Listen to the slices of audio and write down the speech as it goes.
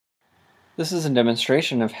This is a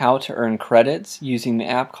demonstration of how to earn credits using the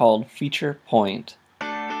app called Feature Point.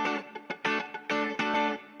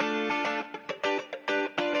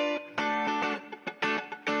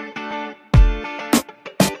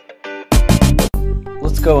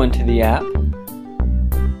 Let's go into the app.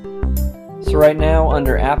 So right now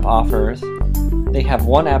under App Offers, they have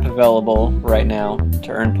one app available right now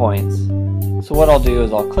to earn points. So what I'll do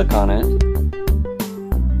is I'll click on it.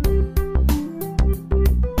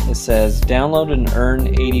 It says download and earn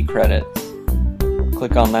 80 credits.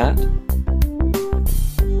 Click on that.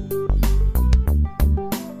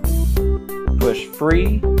 Push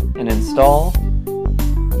free and install.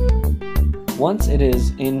 Once it is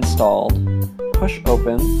installed, push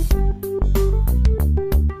open.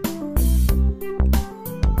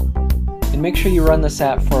 And make sure you run this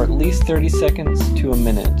app for at least 30 seconds to a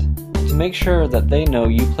minute to make sure that they know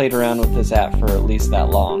you played around with this app for at least that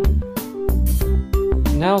long.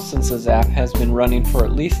 Now, since this app has been running for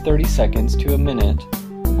at least 30 seconds to a minute,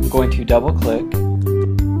 I'm going to double click,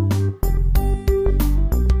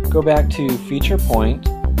 go back to Feature Point,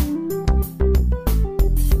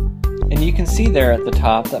 and you can see there at the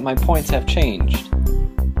top that my points have changed.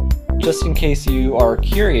 Just in case you are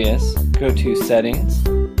curious, go to Settings,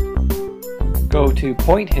 go to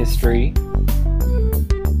Point History,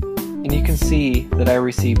 and you can see that I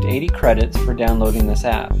received 80 credits for downloading this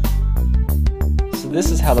app. So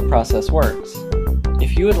this is how the process works.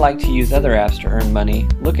 If you would like to use other apps to earn money,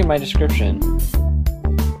 look in my description.